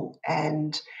tool,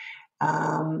 and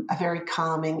a very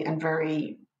calming and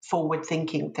very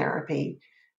forward-thinking therapy.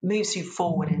 Moves you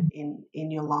forward in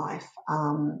your life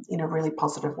in a really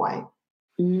positive way.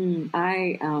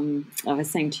 I was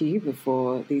saying to you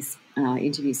before this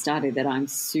interview started that I'm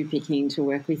super keen to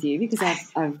work with you because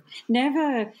I've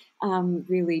never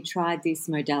really tried this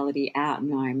modality out,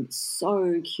 and I'm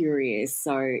so curious.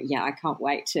 So yeah, I can't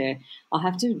wait I'll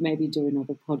have to maybe do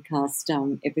another podcast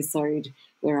episode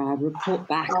where I report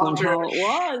back on how it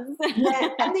was. Yeah,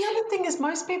 and the other thing is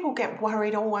most people get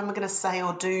worried, am I going to say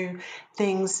or do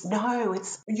things? No,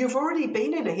 you've already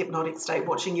been in a hypnotic state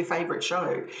watching your favourite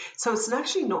show, so it's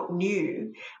actually not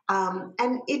new.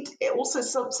 And it also,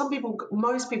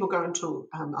 most people go into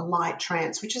a light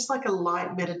trance, which is like a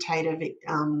light meditative,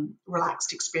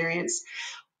 relaxed experience.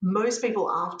 Most people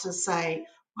after say,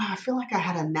 wow, I feel like I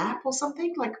had a nap or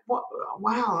something. Like, what?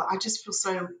 Wow, I just feel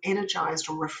so energized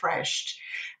or refreshed.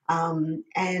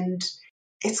 And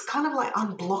it's kind of like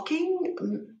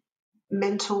unblocking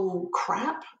mental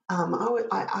crap.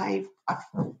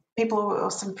 People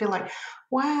often feel like,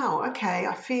 wow, okay,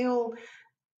 I feel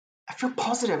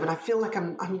positive, and I feel like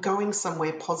I'm going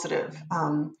somewhere positive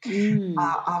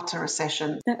after a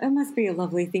session. That must be a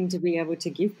lovely thing to be able to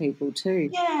give people too.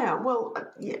 Yeah, well,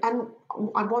 and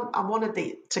I wanted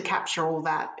to capture all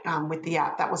that with the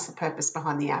app. That was the purpose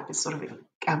behind the app, is sort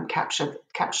of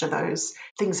capture those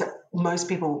things that most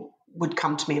people would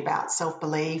come to me about: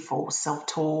 self-belief or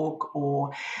self-talk,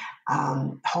 or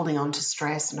holding on to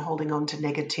stress and holding on to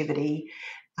negativity,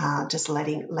 just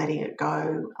letting it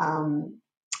go.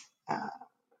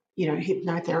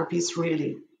 Hypnotherapy is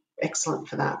really excellent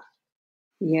for that.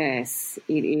 Yes,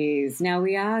 it is. Now,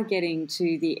 we are getting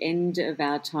to the end of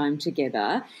our time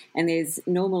together, and there's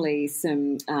normally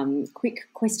some quick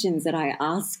questions that I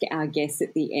ask our guests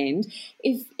at the end.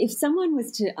 If someone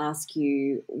was to ask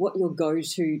you what your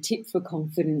go-to tip for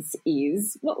confidence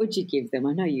is, what would you give them?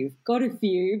 I know you've got a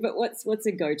few, but what's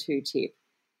a go-to tip?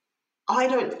 I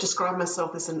don't describe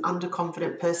myself as an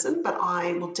underconfident person, but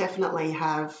I will definitely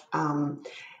have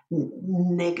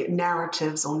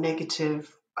narratives or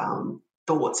negative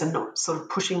thoughts, and not sort of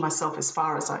pushing myself as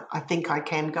far as I think I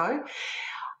can go.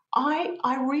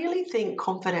 I really think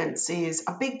confidence is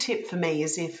a big tip for me.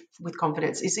 Is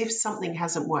if something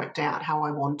hasn't worked out how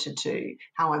I wanted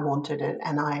it,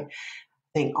 and I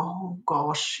think, oh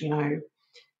gosh,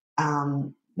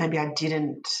 maybe I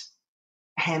didn't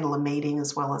handle a meeting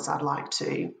as well as I'd like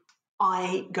to.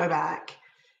 I go back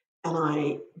and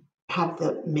I have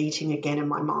the meeting again in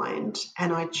my mind,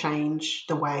 and I change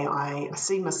the way I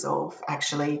see myself.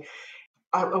 Actually,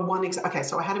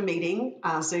 so I had a meeting,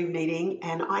 a Zoom meeting,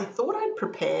 and I thought I'd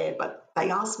prepared, but they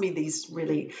asked me these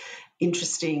really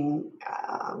interesting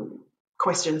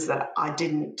questions that I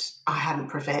hadn't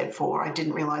prepared for. I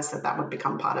didn't realize that would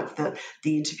become part of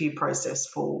the interview process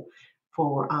for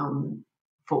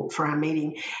our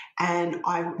meeting. And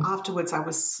afterwards I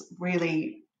was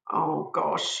really, oh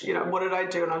gosh, what did I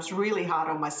do? And I was really hard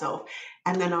on myself.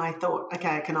 And then I thought, okay,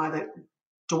 I can either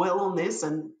dwell on this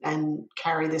and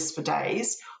carry this for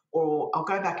days, or I'll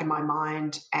go back in my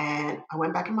mind. And I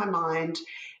went back in my mind,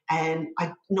 and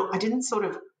I didn't sort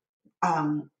of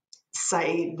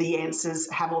say the answers,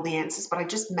 have all the answers, but I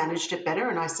just managed it better.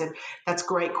 And I said, that's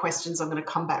great questions. I'm going to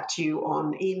come back to you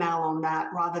on email on that,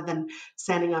 rather than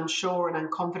sounding unsure and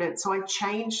unconfident. So I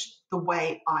changed the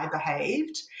way I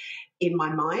behaved in my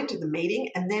mind in the meeting.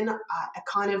 And then I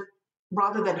kind of,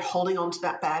 rather than holding on to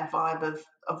that bad vibe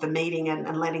of the meeting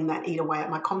and letting that eat away at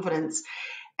my confidence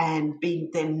and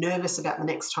being then nervous about the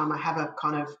next time I have a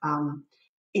kind of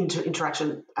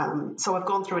interaction. So I've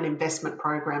gone through an investment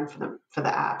program for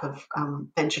the app of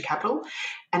venture capital,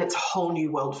 and it's a whole new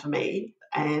world for me.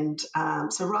 And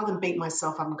so rather than beat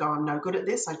myself up and go, I'm no good at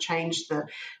this, I changed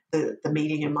the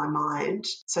meeting in my mind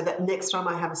so that next time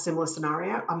I have a similar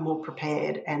scenario, I'm more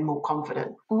prepared and more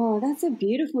confident. Oh, that's a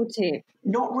beautiful tip.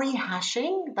 Not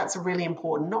rehashing, that's really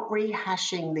important, not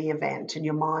rehashing the event in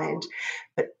your mind,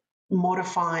 but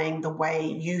modifying the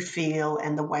way you feel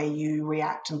and the way you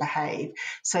react and behave,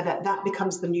 so that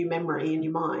becomes the new memory in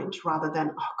your mind, rather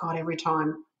than, oh God, every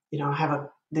time I have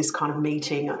this kind of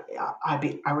meeting, I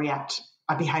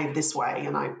behave this way,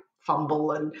 and I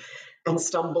fumble and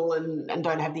stumble and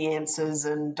don't have the answers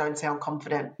and don't sound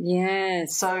confident.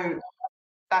 Yes. So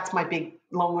that's my big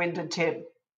long-winded tip.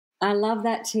 I love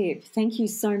that tip. Thank you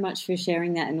so much for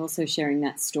sharing that, and also sharing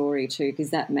that story too, because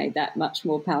that made that much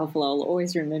more powerful. I'll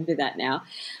always remember that now.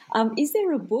 Is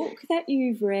there a book that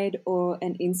you've read or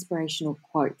an inspirational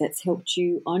quote that's helped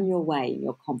you on your way in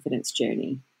your confidence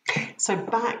journey? So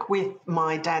back with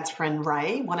my dad's friend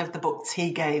Ray, one of the books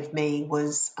he gave me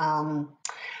was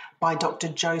by Dr.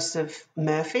 Joseph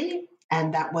Murphy,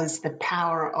 and that was The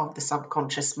Power of the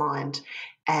Subconscious Mind.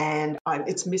 And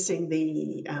it's missing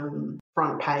the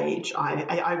front page.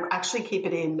 I actually keep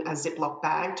it in a Ziploc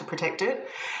bag to protect it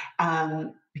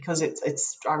because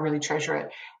I really treasure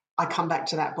it. I come back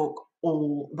to that book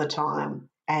all the time,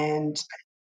 and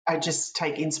I just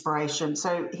take inspiration.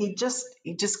 So he just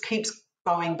keeps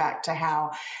going back to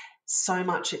how so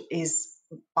much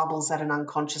bubbles at an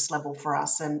unconscious level for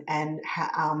us, and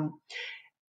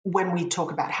when we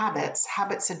talk about habits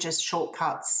are just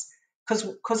shortcuts,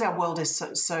 because our world is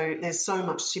so there's so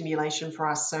much stimulation for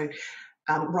us. So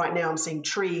right now I'm seeing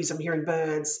trees, I'm hearing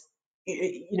birds,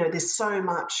 there's so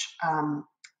much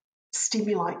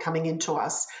stimuli coming into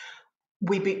us.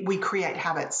 We create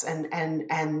habits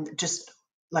and just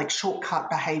like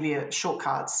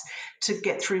shortcuts to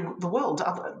get through the world,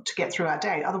 to get through our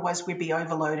day. Otherwise we'd be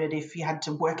overloaded if you had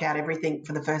to work out everything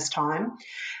for the first time.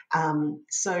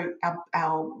 So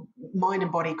our mind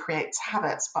and body creates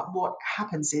habits, but what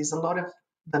happens is a lot of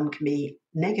them can be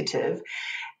negative,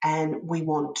 and we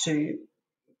want to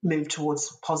move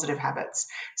towards positive habits.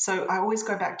 So I always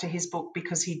go back to his book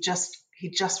because he just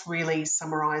really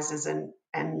summarizes and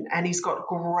he's got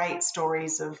great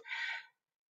stories of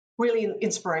really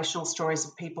inspirational stories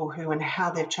of people who and how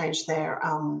they've changed their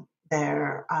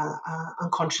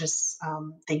unconscious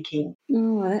thinking.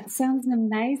 Oh, that sounds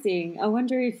amazing. I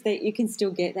wonder if you can still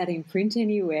get that in print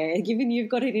anywhere, given you've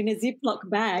got it in a Ziploc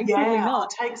bag. Yeah, probably not. I'll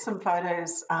take some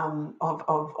photos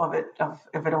of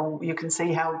it all. You can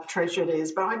see how treasured it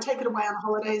is. But I take it away on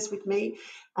holidays with me,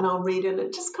 and I'll read it.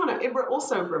 It just it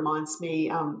also reminds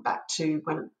me back to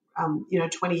when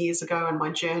 20 years ago and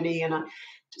my journey, and I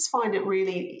just find it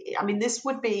really, this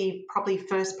would be probably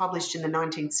first published in the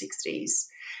 1960s.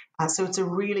 So it's a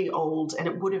really old, and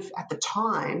it would have at the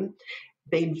time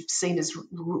been seen as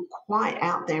quite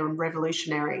out there and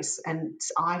revolutionary. And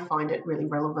I find it really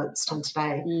relevant still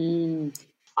today.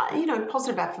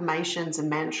 Positive affirmations and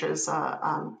mantras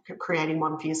are creating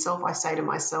one for yourself. I say to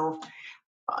myself,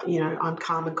 I'm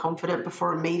calm and confident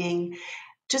before a meeting.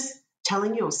 Just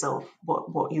telling yourself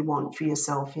what you want for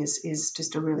yourself is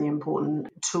just a really important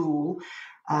tool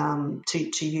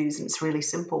to use. And it's really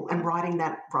simple. And writing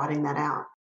that out.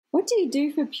 What do you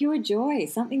do for pure joy,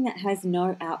 something that has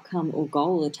no outcome or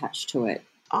goal attached to it?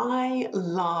 I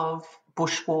love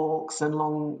bushwalks and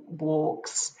long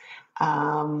walks.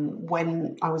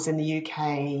 When I was in the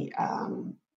UK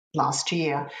last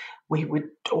year, we would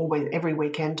always, every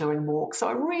weekend, doing walks. So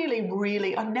I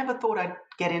never thought I'd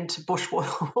get into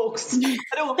bushwalks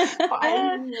at all. But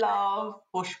I love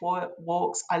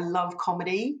bushwalks. I love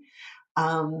comedy.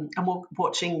 I'm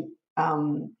watching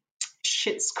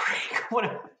Schitt's Creek.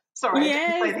 Sorry,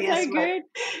 yes, I didn't say the S so word. good.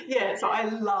 Yeah, so I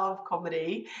love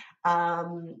comedy.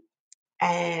 And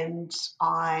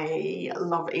I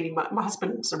love eating. My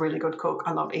husband's a really good cook.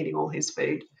 I love eating all his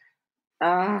food.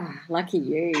 Lucky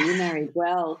you. You married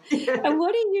well. And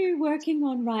what are you working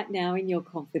on right now in your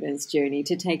confidence journey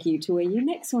to take you to where you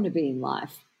next want to be in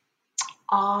life?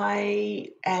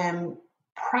 I am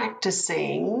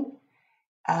practicing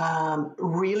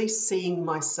really seeing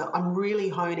myself. I'm really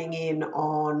honing in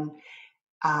on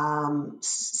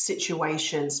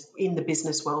situations in the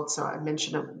business world. So I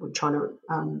mentioned we're trying to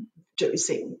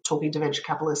talking to venture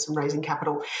capitalists and raising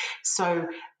capital. So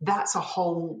that's a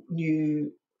whole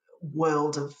new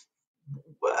world of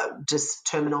just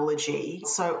terminology.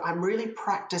 So I'm really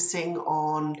practicing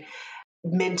on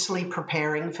mentally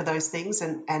preparing for those things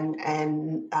and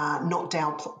not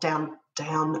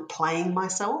downplaying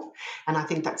myself. And I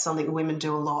think that's something women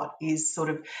do a lot, is sort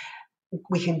of,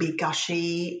 we can be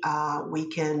gushy, we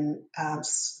can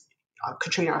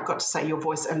Katrina, I've got to say your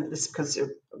voice, and this is because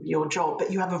of your job,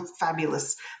 but you have a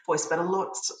fabulous voice. But a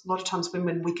lot of times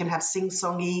women, we can have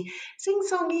sing-songy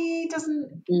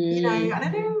doesn't, I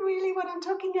don't know really what I'm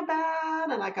talking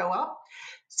about, and I go up.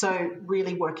 So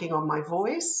really working on my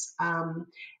voice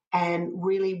and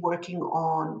really working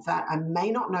on that. I may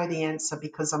not know the answer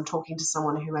because I'm talking to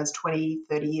someone who has 20,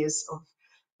 30 years of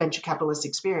venture capitalist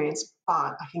experience, but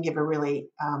I can give a really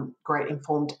great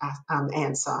informed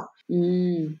answer.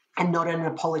 And not an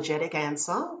apologetic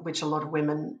answer, which a lot of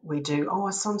women, we do. Oh,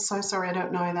 I'm so sorry, I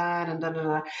don't know that, and da,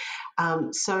 da,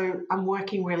 da. So I'm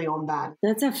working really on that.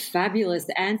 That's a fabulous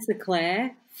answer,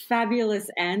 Claire. Fabulous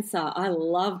answer. I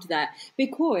loved that,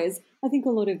 because I think a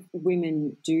lot of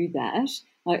women do that.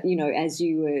 As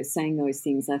you were saying those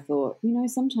things, I thought,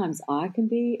 sometimes I can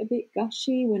be a bit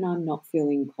gushy when I'm not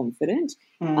feeling confident.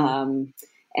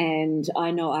 And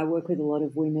I know I work with a lot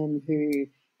of women who,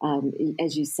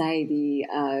 as you say,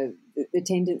 the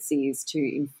tendency is to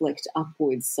inflect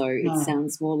upwards, so it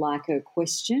sounds more like a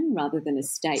question rather than a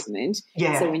statement.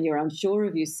 Yeah. So when you're unsure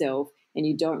of yourself and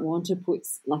you don't want to put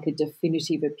like a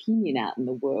definitive opinion out in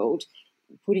the world,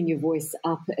 putting your voice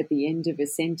up at the end of a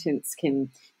sentence can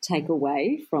take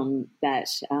away from that,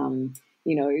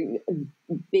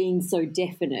 being so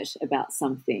definite about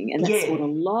something. And that's what a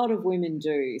lot of women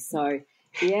do. So,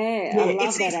 I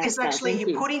love that answer. It's actually,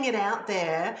 you're putting it out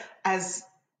there as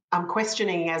I'm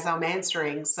questioning, as I'm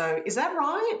answering. So is that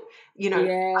right?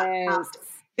 Yes.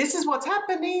 This is what's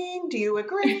happening. Do you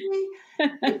agree?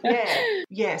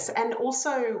 Yes. And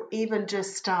also even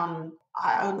just I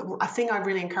think I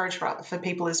really encourage for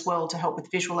people as well to help with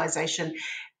visualization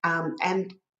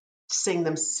and seeing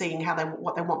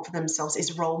what they want for themselves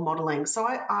is role modeling. So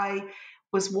I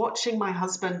was watching my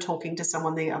husband talking to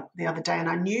someone the other day, and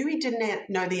I knew he didn't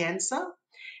know the answer,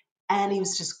 and he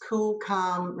was just cool,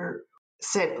 calm,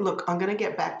 said, look, I'm going to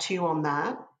get back to you on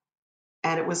that.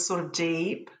 And it was sort of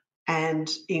deep and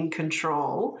in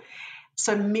control.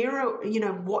 So mirror,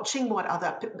 watching what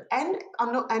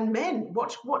men,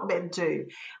 watch what men do,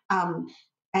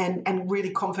 and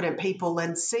really confident people,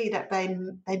 and see that they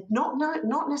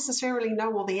not necessarily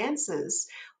know all the answers,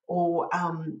 or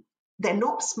they're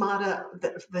not smarter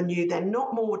than you, they're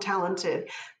not more talented,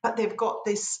 but they've got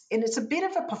this, and it's a bit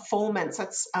of a performance.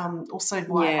 That's also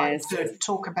why I like to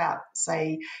talk about,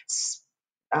 say,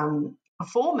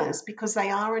 performers, because they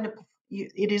are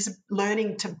it is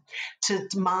learning to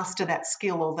master that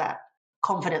skill or that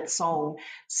confident song.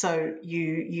 So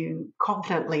you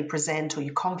confidently present, or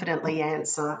you confidently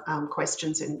answer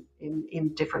questions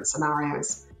in different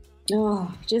scenarios.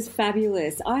 Oh, just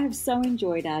fabulous. I have so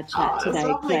enjoyed our chat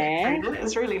today, Claire. It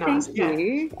was really nice. Thank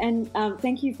you. And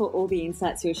thank you for all the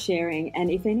insights you're sharing.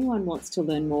 And if anyone wants to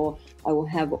learn more, I will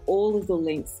have all of the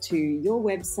links to your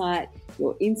website,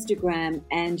 your Instagram,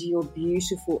 and your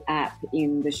beautiful app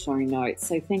in the show notes.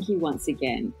 So thank you once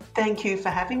again. Thank you for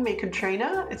having me,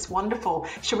 Katrina. It's wonderful.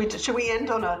 Should we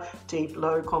end on a deep,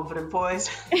 low, confident voice?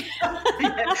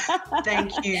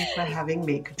 Thank you for having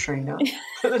me, Katrina.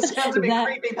 It sounds a bit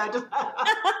creepy, that just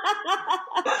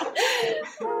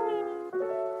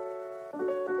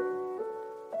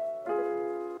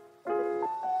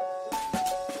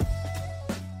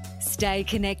Stay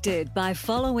connected by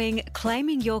following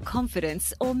Claiming Your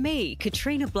Confidence or me,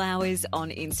 Katrina Blowers, on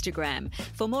Instagram.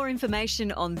 For more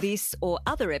information on this or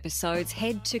other episodes,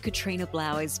 head to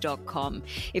katrinablowers.com.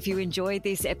 If you enjoyed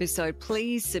this episode,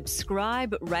 please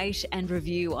subscribe, rate and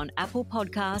review on Apple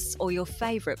Podcasts or your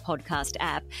favourite podcast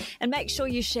app, and make sure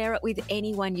you share it with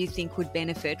anyone you think would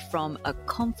benefit from a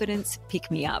confidence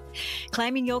pick-me-up.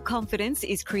 Claiming Your Confidence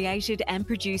is created and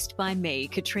produced by me,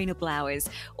 Katrina Blowers.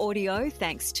 Audio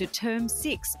thanks to Term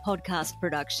 6 Podcast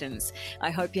Productions.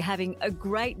 I hope you're having a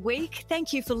great week.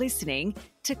 Thank you for listening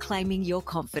to Claiming Your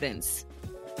Confidence.